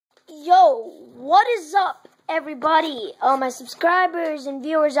Yo, what is up, everybody? All my subscribers and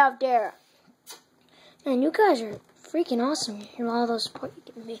viewers out there. Man, you guys are freaking awesome. You know, all those support you're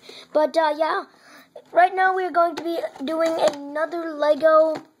giving me. But, yeah, right now we're going to be doing another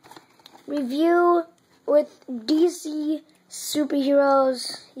Lego review with DC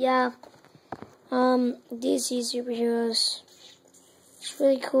superheroes. Yeah, DC superheroes. It's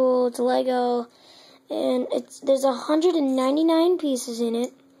really cool. It's Lego. And there's 199 pieces in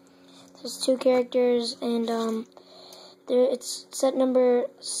it. There's 2 characters, and it's set number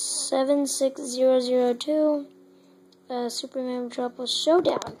 76002, Superman Metropolis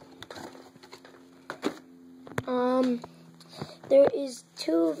Showdown. There is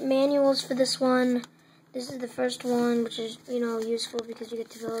 2 manuals for this one. This is the first one, which is, you know, useful because you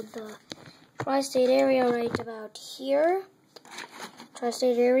get to build the tri-state area right about here.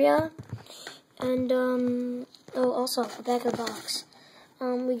 Tri-state area. And, oh, also, the back of the box.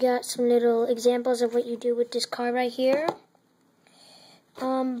 We got some little examples of what you do with this car right here.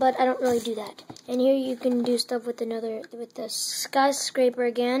 But I don't really do that. And here you can do stuff with the skyscraper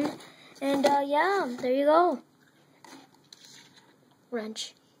again. And, yeah, there you go.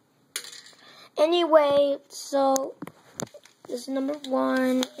 Wrench. Anyway, so, this is number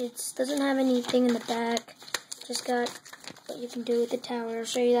 1. It doesn't have anything in the back. Just got what you can do with the tower. I'll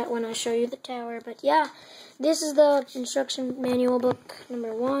show you that when I show you the tower. But, yeah. This is the instruction manual book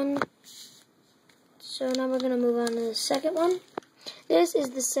number 1. So now we're going to move on to the second one. This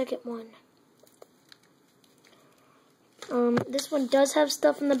is the second one. This one does have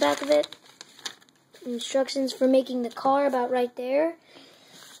stuff in the back of it. Instructions for making the car about right there.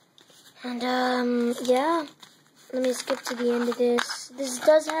 And, yeah. Let me skip to the end of this. This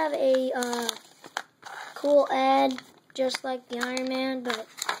does have a cool ad, just like the Iron Man, but,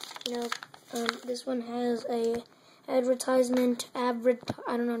 you know, this one has a advertisement, I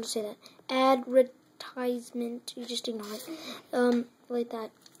don't know how to say that. Advertisement, you just ignore it. Like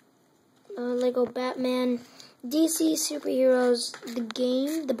that. Lego Batman, DC Superheroes, the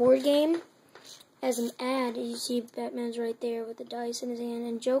game, the board game, as an ad. You see Batman's right there with the dice in his hand,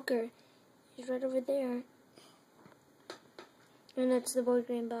 and Joker, he's right over there. And that's the board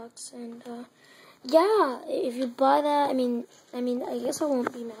game box, and, yeah, if you buy that, I mean, I guess I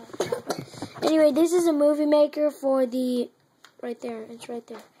won't be mad. Anyway, this is a movie maker for the, right there, it's right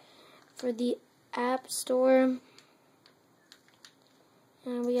there, for the App Store.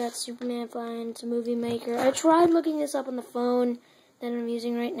 And we got Superman flying, it's a movie maker. I tried looking this up on the phone that I'm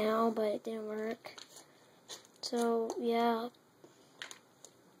using right now, but it didn't work. So, yeah.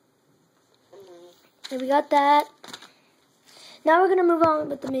 And we got that. Now we're going to move on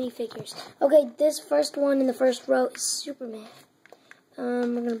with the minifigures. Okay, this first one in the first row is Superman. We're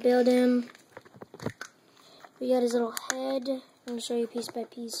going to build him. We got his little head. I'm going to show you piece by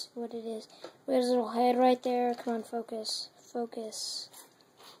piece what it is. We got his little head right there. Come on, focus. Focus.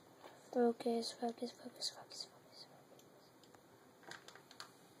 Focus, focus, focus, focus, focus.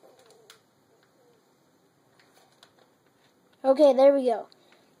 Okay, there we go.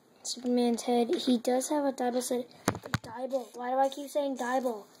 Superman's head. He does have a double set. Why do I keep saying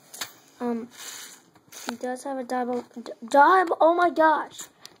Dibble? He does have a double. Oh my gosh.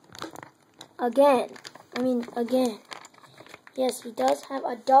 Again. Yes, he does have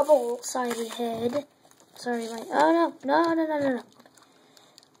a double-sided head. Sorry, oh no.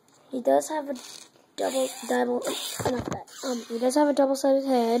 He does have a enough of that. He does have a double-sided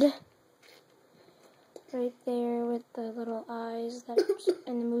head. Right there with the little eyes that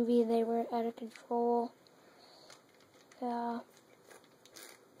in the movie they were out of control. Yeah.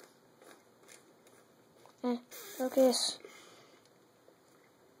 Focus.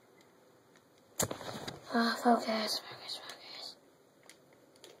 Focus.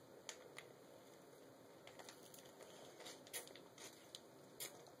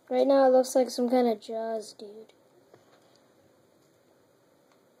 Right now it looks like some kind of Jaws dude.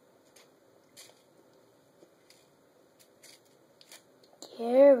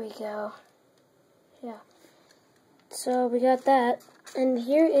 Here we go. Yeah. So we got that. And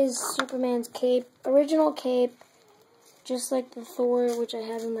here is Superman's cape. Original cape. Just like the Thor, which I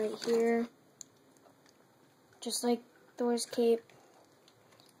have him right here. Just like Thor's cape.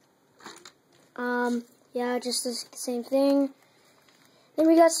 Yeah, just the same thing. Then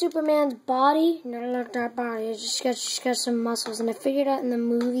we got Superman's body. Not like that body. It's just got some muscles. And I figured out in the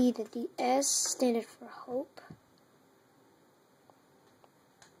movie that the S standed for hope.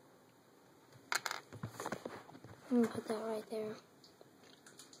 I'm gonna put that right there.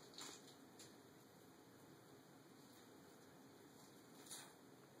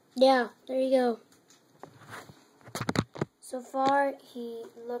 Yeah, there you go. So far, he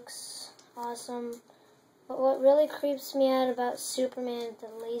looks awesome. But what really creeps me out about Superman is the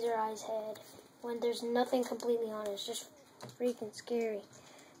laser eyes head. When there's nothing completely on it. It's just freaking scary.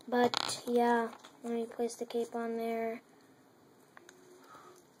 But, yeah. Let me place the cape on there.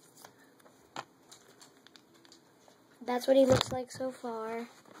 That's what he looks like so far.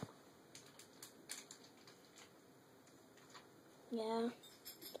 Yeah.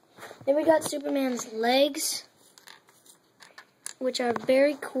 Then we got Superman's legs, which are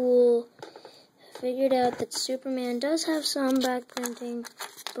very cool. I figured out that Superman does have some back printing,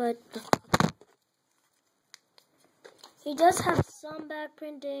 but he does have some back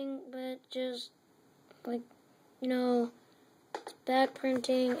printing, but just like, you know, it's back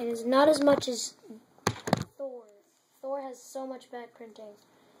printing. It is not as much as Thor. Thor has so much back printing.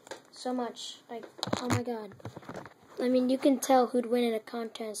 So much. Like, oh my god. I mean, you can tell who'd win in a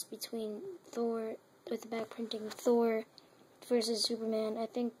contest between Thor with the back printing, Thor versus Superman. I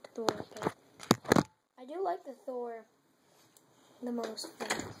think Thor, but I do like the Thor the most.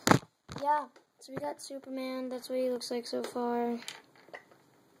 But yeah, so we got Superman. That's what he looks like so far.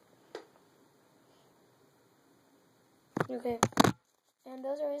 Okay. And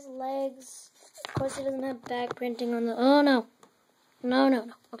those are his legs. Of course, he doesn't have back printing on the... Oh, no. No.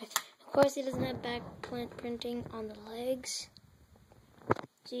 Okay. Of course, he doesn't have back printing on the legs.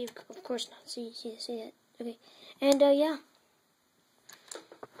 See, of course not. See it. Okay. And, yeah.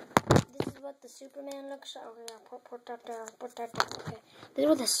 This is what the Superman looks like. Okay, put that down. Okay. This is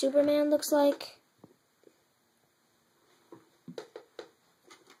what the Superman looks like.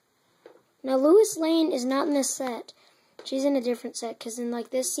 Now, Lois Lane is not in this set. She's in a different set, because in,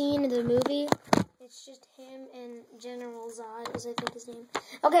 like, this scene in the movie, it's just him and General Zod, is I think his name.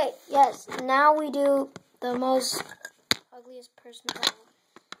 Okay, yes, now we do the most ugliest person of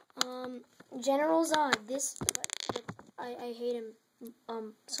all. General Zod, I hate him,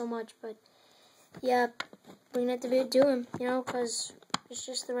 so much, but, yeah, we're gonna have to do him, you know, because it's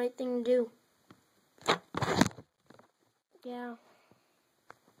just the right thing to do. Yeah.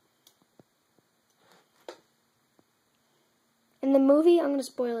 In the movie, I'm gonna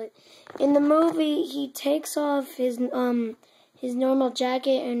spoil it. In the movie, he takes off his normal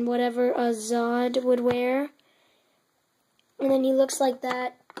jacket and whatever a Zod would wear, and then he looks like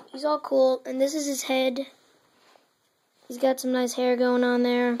that. He's all cool, and this is his head. He's got some nice hair going on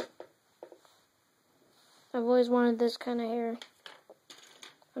there. I've always wanted this kind of hair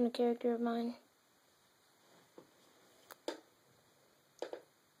on a character of mine.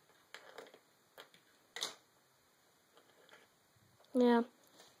 Yeah.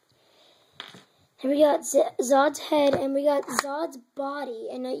 And we got Zod's head, and we got Zod's body.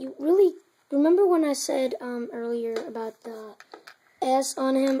 And you really remember when I said earlier about the S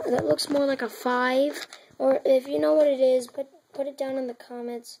on him? That looks more like a 5. Or if you know what it is, put it down in the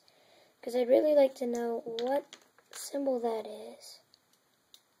comments, because I'd really like to know what symbol that is.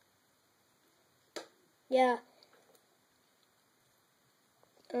 Yeah.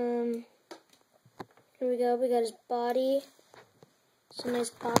 Here we go. We got his body. Some nice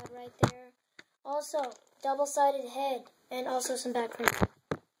bod right there. Also, double-sided head, and also some back print.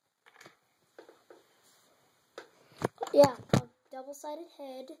 Yeah, double-sided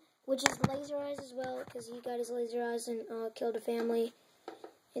head, which is laser eyes as well, because he got his laser eyes and killed a family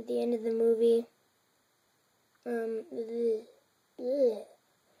at the end of the movie. And, yeah.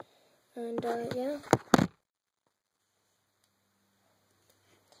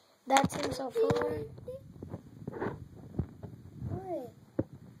 That's him so far.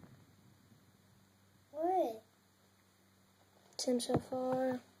 Him so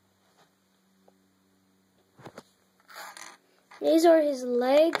far. These are his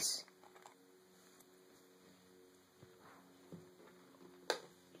legs.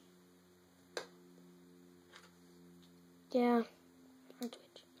 Yeah. On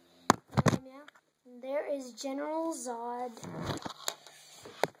Twitch. Yeah. There is General Zod.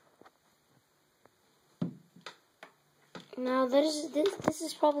 Now this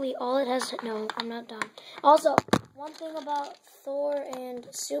is probably all it has to... No, I'm not done. Also, one thing about Thor and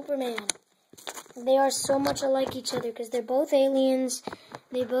Superman, they are so much alike each other because they're both aliens.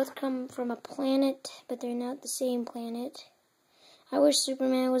 They both come from a planet, but they're not the same planet. I wish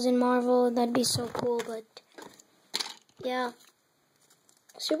Superman was in Marvel. That'd be so cool, but yeah.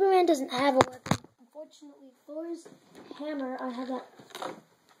 Superman doesn't have a weapon. Unfortunately, Thor's hammer, I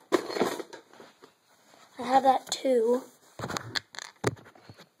have that too.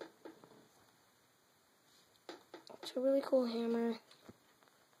 It's a really cool hammer.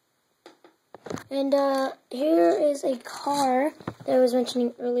 And here is a car that I was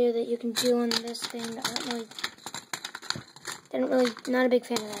mentioning earlier that you can do on this thing. I don't know. Not a big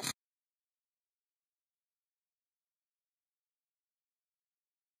fan of that.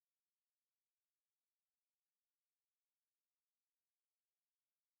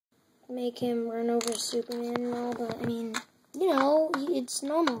 Make him run over Superman and all, but I mean, you know, it's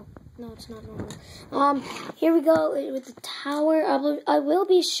normal. No, it's not normal. Here we go with the tower. I will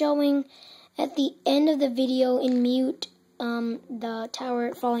be showing at the end of the video in mute, the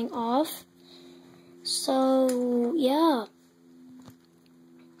tower falling off. So, yeah.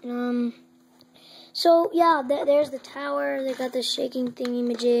 There's the tower. They got the shaking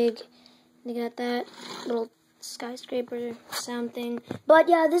thingy-majig. They got that little skyscraper sound thing. But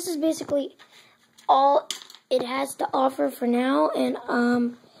yeah, this is basically all it has to offer for now. And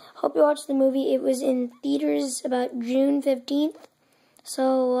hope you watched the movie. It was in theaters about June 15th.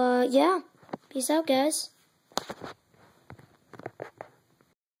 So yeah, peace out, guys.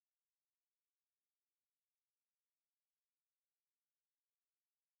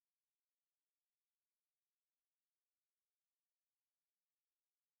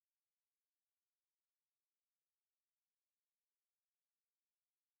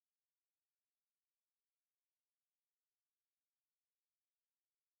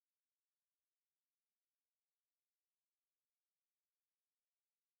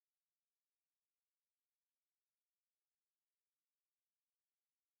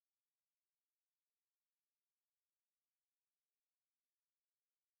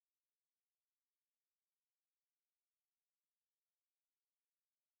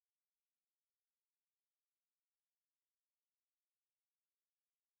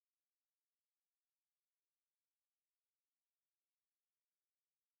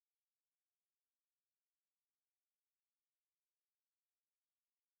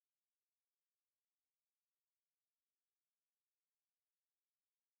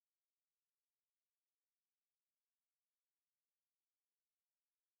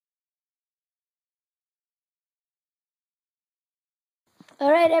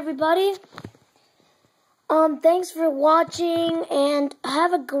 Alright, everybody. Thanks for watching, and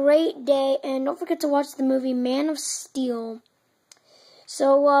have a great day, and don't forget to watch the movie Man of Steel.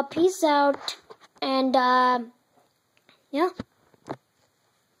 So, peace out, and, yeah.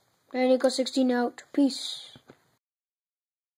 Nico 16 out. Peace.